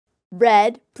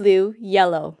Red, blue,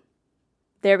 yellow.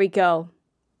 There we go.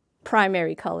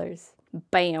 Primary colors.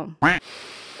 Bam.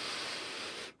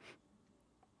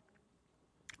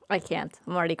 I can't.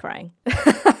 I'm already crying.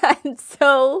 I'm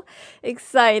so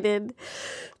excited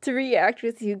to react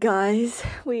with you guys.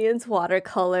 Wheein's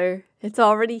watercolor. It's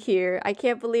already here. I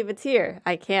can't believe it's here.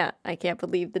 I can't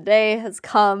believe the day has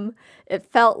come. It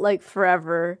felt like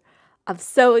forever. I'm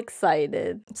so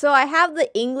excited. So I have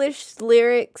the English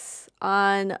lyrics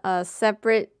on a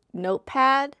separate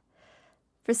notepad.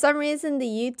 For some reason, the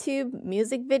YouTube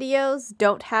music videos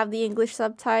don't have the English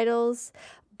subtitles,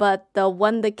 but the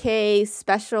 1the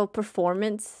special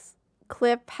performance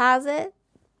clip has it.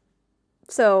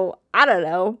 So, I don't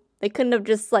know. They couldn't have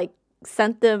just, like,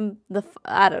 sent them the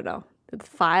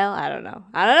file? I don't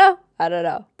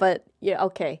know. But, yeah,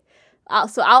 okay.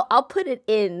 I'll put it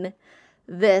in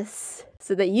this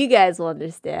so that you guys will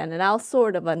understand, and I'll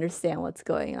sort of understand what's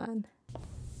going on.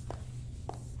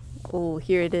 Oh,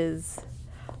 here it is.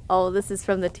 Oh, this is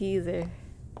from the teaser.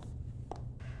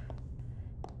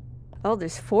 Oh,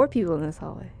 there's 4 people in this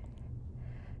hallway.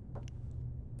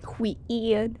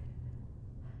 Wheein.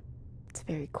 It's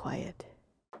very quiet.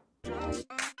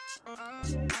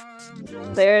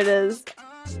 There it is.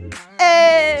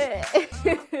 Hey!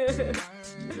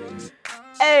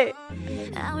 Hey!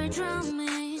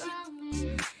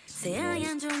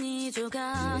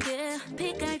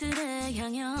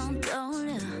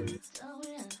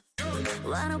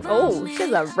 Oh, she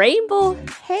has a rainbow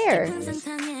hair.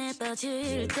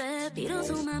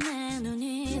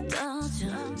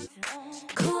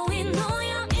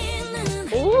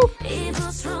 Ooh.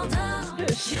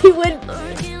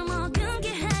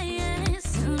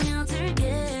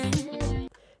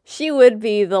 She would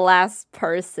be the last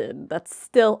person that's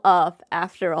still up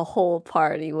after a whole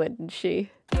party, wouldn't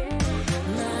she?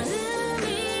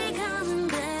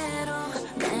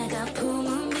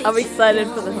 I'm excited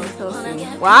for the hotel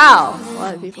scene. Wow, a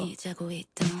lot of people.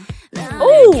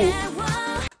 Ooh!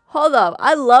 Hold up,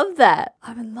 I love that.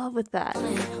 I'm in love with that.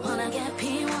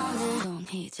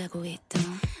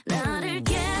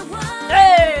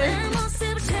 Hey!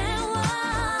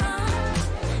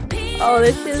 Oh,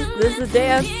 this is a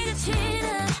dance.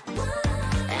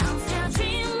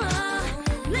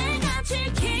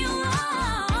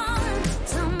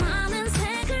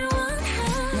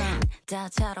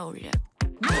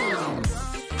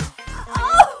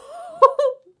 Oh!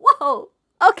 Whoa!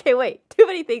 Okay, wait. Too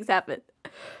many things happened.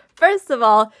 First of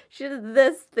all, she did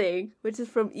this thing, which is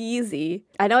from Easy.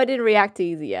 I know I didn't react to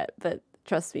Easy yet, but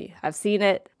trust me, I've seen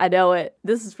it. I know it.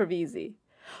 This is from Easy.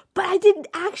 But I didn't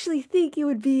actually think it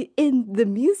would be in the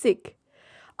music.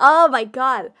 Oh my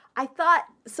god. I thought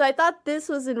this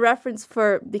was in reference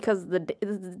because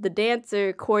the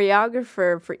dancer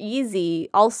choreographer for Easy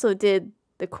also did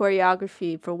the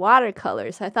choreography for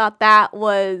Watercolors. I thought that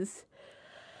was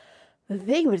the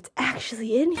thing, but it's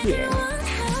actually in here.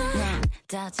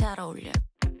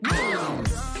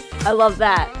 I love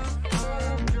that.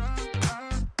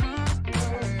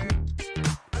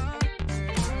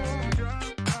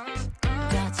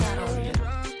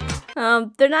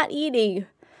 They're not eating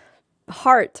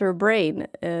heart or brain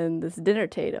in this dinner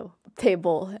table,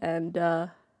 and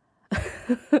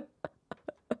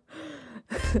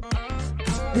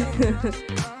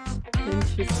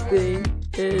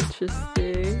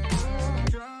interesting.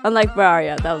 Unlike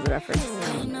Maria, that was a reference.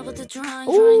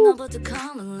 Ooh.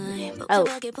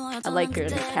 I like her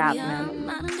as a cat, man.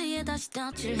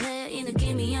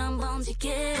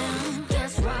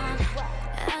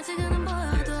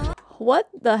 What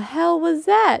the hell was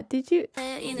that? Did you?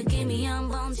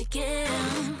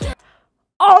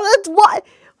 Oh, that's what?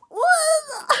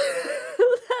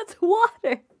 That's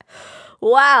water.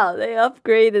 Wow, they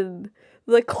upgraded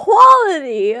the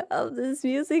quality of this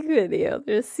music video.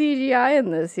 There's CGI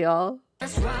in this, y'all.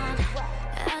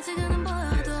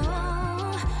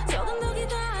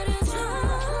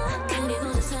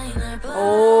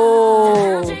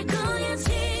 Oh.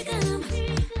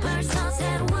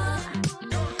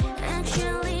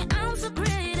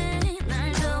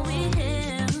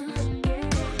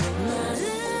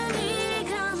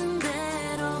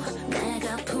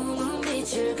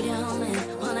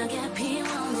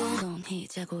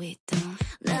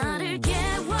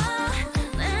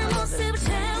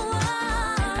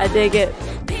 I dig it.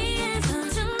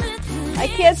 I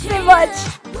can't say much.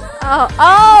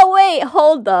 Oh, wait,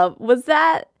 hold up. Was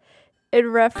that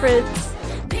in reference?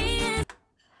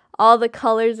 All the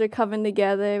colors are coming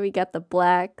together. We got the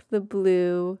black, the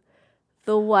blue,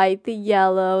 the white, the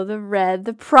yellow, the red,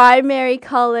 the primary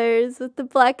colors with the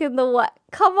black and the white.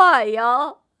 Come on,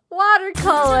 y'all.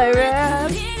 Watercolor,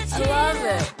 man. I love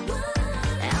it.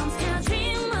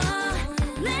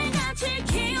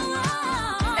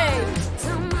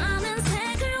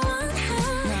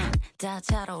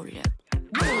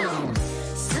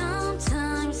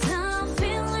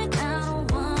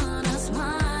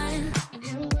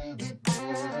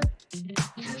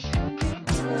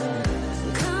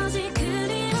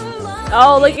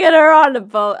 Oh, look at her on the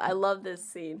boat. I love this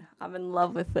scene. I'm in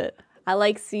love with it. I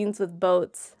like scenes with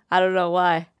boats. I don't know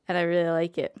why, and I really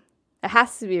like it. It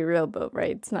has to be a real boat,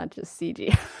 right? It's not just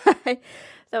CGI.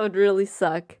 That would really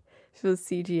suck if it was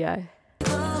CGI.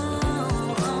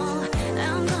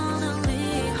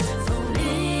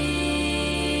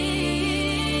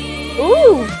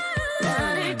 Ooh!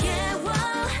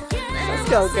 Let's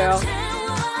go, girl.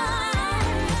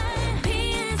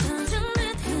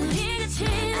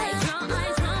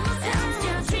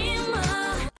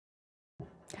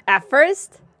 At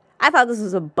first, I thought this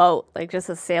was a boat, like just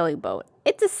a sailing boat.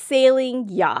 It's a sailing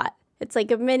yacht. It's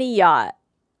like a mini yacht.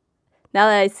 Now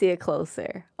that I see it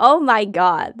closer. Oh my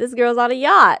god, this girl's on a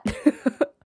yacht.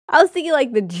 I was thinking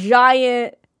like the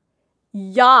giant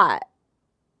yacht,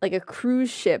 like a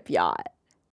cruise ship yacht.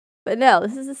 But no,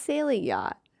 this is a sailing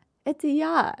yacht. It's a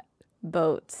yacht.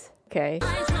 Boat. Okay.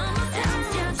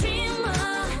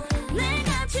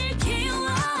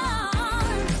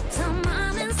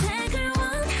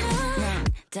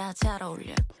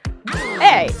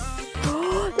 Hey!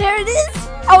 There it is!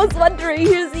 I was wondering,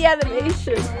 here's the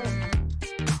animation.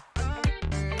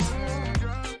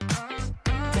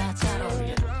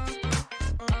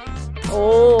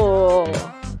 Oh.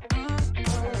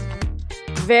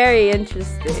 Very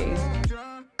interesting.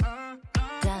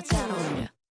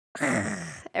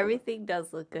 Everything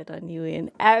does look good on you, Wheein.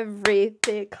 Every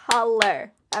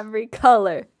color. Every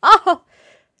color. Oh!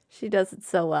 She does it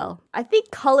so well. I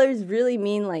think colors really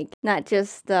mean like not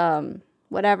just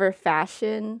whatever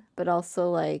fashion, but also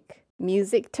like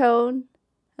music tone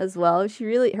as well.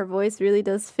 Her voice really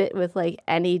does fit with like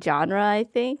any genre, I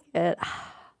think. I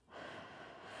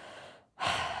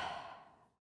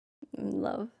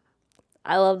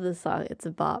love this song. It's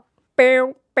a bop.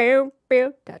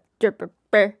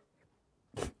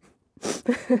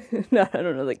 No, I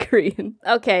don't know the Korean.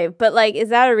 Okay, but like, is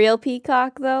that a real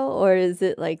peacock though? Or is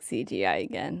it like CGI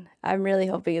again? I'm really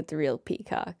hoping it's a real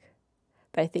peacock.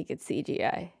 But I think it's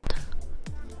CGI.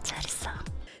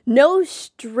 No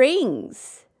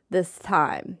strings this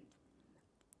time.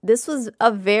 This was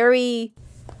a very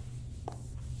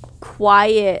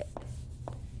quiet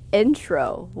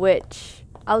intro, which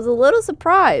I was a little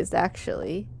surprised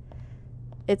actually.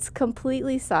 It's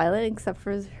completely silent except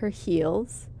for her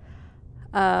heels.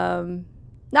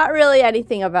 Not really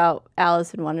anything about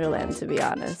Alice in Wonderland, to be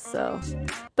honest, so.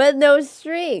 But no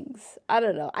strings. I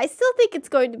don't know. I still think it's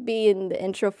going to be in the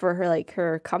intro for her, like,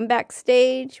 her comeback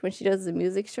stage when she does the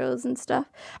music shows and stuff.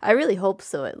 I really hope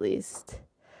so, at least.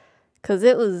 Because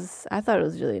I thought it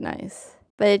was really nice.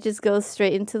 But it just goes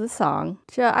straight into the song.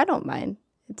 Yeah, I don't mind.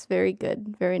 It's very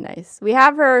good. Very nice. We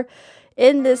have her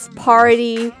in this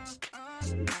party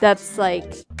that's,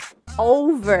 like,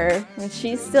 over and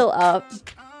she's still up.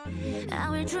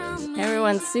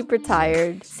 Everyone's super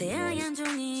tired,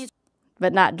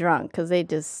 but not drunk because they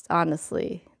just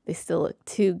honestly they still look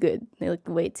too good. They look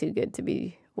way too good to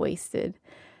be wasted.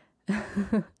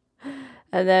 And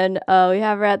then we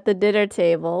have her at the dinner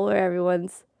table where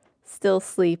everyone's still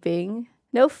sleeping.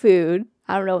 No food.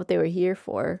 I don't know what they were here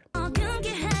for.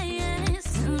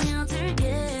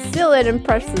 Still an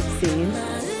impressive scene.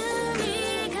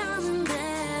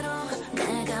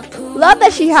 Love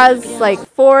that she has like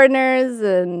foreigners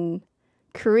and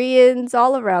Koreans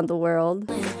all around the world.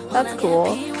 That's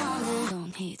cool.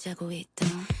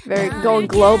 Very going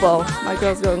global. My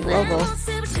girl's going global.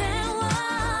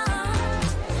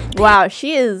 Wow,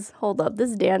 she is. Hold up,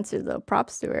 this dancer though.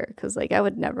 Props to her, because like I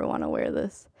would never want to wear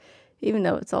this, even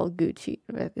though it's all Gucci.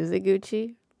 Is it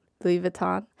Gucci? Louis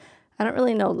Vuitton? I don't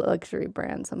really know luxury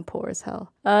brands. I'm poor as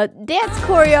hell. Dance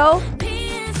choreo.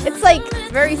 It's like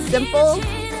very simple.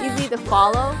 Easy to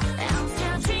follow.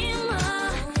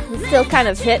 It still kind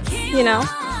of hits, you know?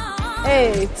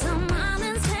 Hey.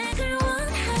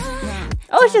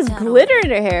 Oh, it's just glitter in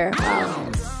her hair.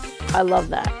 Wow. I love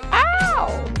that.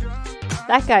 Ow!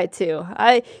 That guy too.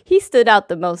 He stood out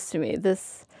the most to me.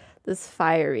 This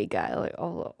fiery guy. Like,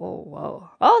 oh, whoa.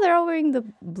 Oh, they're all wearing the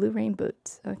blue rain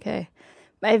boots. Okay.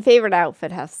 My favorite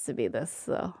outfit has to be this,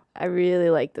 though. I really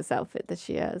like this outfit that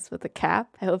she has with the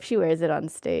cap. I hope she wears it on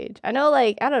stage. I know,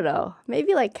 like, I don't know.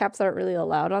 Maybe, like, caps aren't really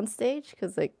allowed on stage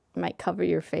because, like, it might cover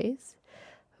your face.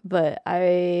 But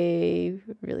I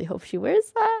really hope she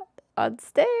wears that on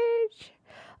stage.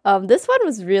 This one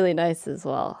was really nice as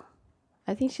well.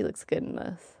 I think she looks good in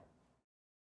this.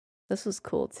 This was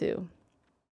cool, too.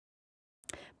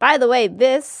 By the way,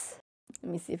 let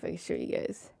me see if I can show you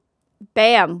guys.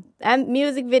 Bam! And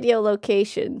music video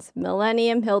locations.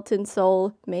 Millennium, Hilton,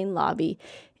 Seoul, main lobby.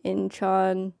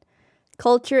 Incheon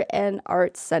Culture and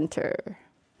Arts Center.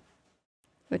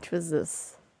 Which was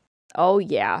this? Oh,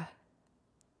 yeah.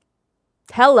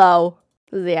 Hello.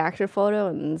 This is the actual photo,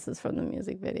 and this is from the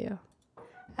music video.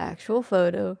 Actual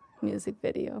photo, music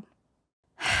video.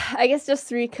 I guess just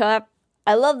to recap,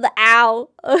 I love the ow.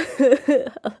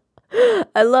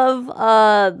 I love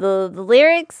the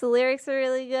lyrics. The lyrics are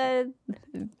really good.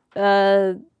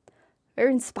 Very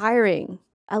inspiring.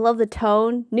 I love the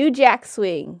tone. New Jack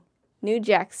Swing. New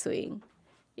Jack Swing.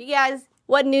 You guys,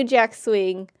 what New Jack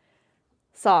Swing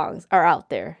songs are out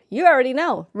there? You already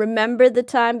know. Remember the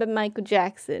Time by Michael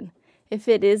Jackson. If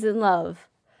It Is in Love.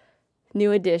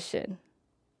 New edition.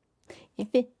 If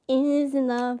it is in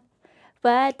love,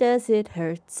 why does it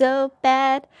hurt so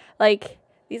bad? Like,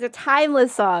 these are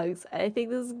timeless songs. I think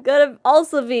this is gonna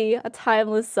also be a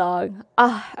timeless song.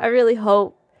 I really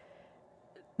hope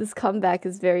this comeback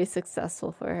is very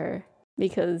successful for her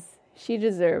because she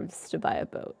deserves to buy a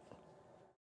boat.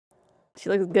 She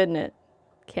looks good in it.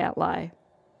 Can't lie.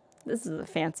 This is a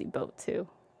fancy boat too.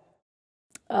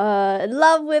 In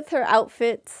love with her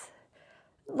outfits.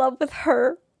 Love with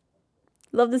her.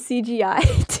 Love the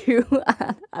CGI too.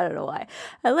 I don't know why.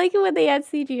 I like it when they add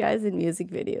CGIs in music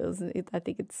videos. I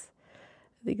think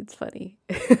it's funny.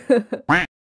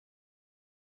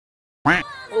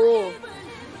 Oh.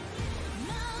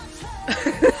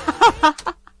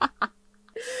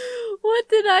 What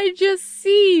did I just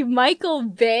see? Michael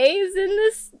Bay's in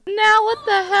this now? What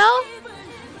the hell?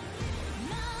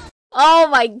 Oh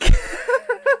my god.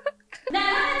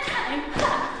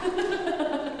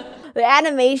 The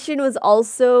animation was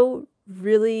also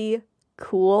really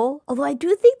cool. Although I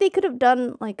do think they could have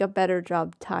done like a better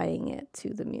job tying it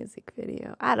to the music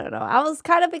video. I don't know. I was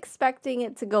kind of expecting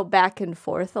it to go back and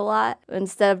forth a lot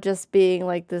instead of just being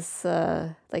like this,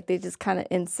 like they just kind of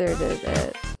inserted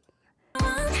it.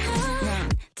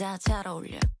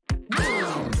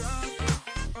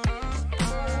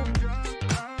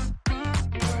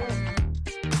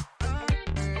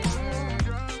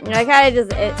 I kind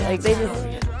of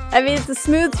I mean, it's a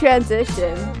smooth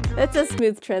transition. It's a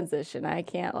smooth transition, I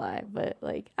can't lie. But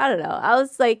like, I don't know. I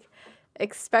was like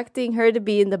expecting her to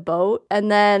be in the boat and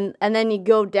then you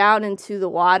go down into the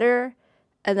water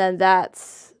and then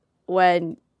that's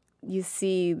when you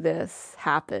see this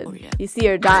happen. Oh, yeah. You see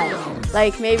her die.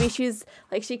 Like maybe she's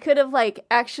like she could have like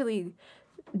actually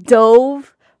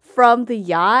dove from the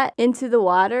yacht into the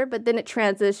water, but then it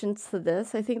transitions to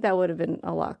this. I think that would have been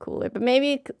a lot cooler. But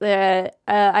maybe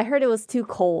I heard it was too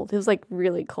cold. It was like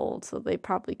really cold, so they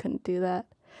probably couldn't do that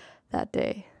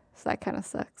day. So that kind of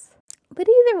sucks. But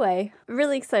either way, I'm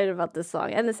really excited about this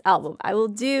song and this album. I will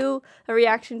do a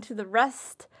reaction to the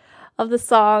rest of the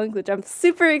song, which I'm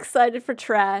super excited for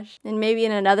Trash, and maybe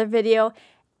in another video.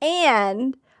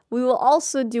 And we will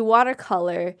also do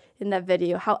watercolor in that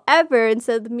video. However,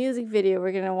 instead of the music video,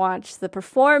 we're going to watch the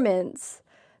performance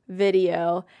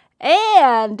video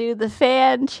and do the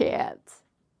fan chant.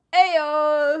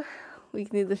 Ayo! We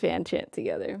can do the fan chant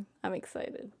together. I'm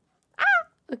excited.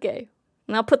 Okay.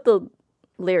 And I'll put the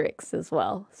lyrics as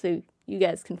well so you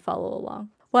guys can follow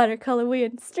along. Watercolor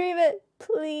Wheein, stream it,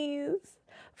 please.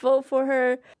 Vote for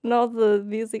her and all the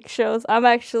music shows. I'm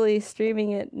actually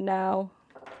streaming it now.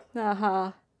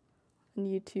 Haha. On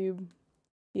YouTube.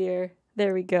 Here.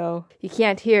 There we go. You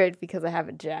can't hear it because I have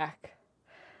a jack.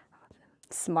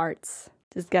 Smarts.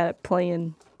 Just got it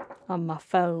playing on my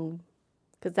phone.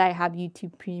 Because I have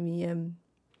YouTube Premium.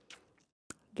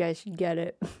 You guys should get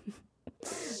it.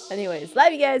 Anyways,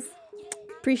 love you guys.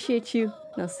 Appreciate you.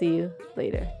 And I'll see you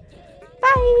later.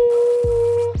 Bye!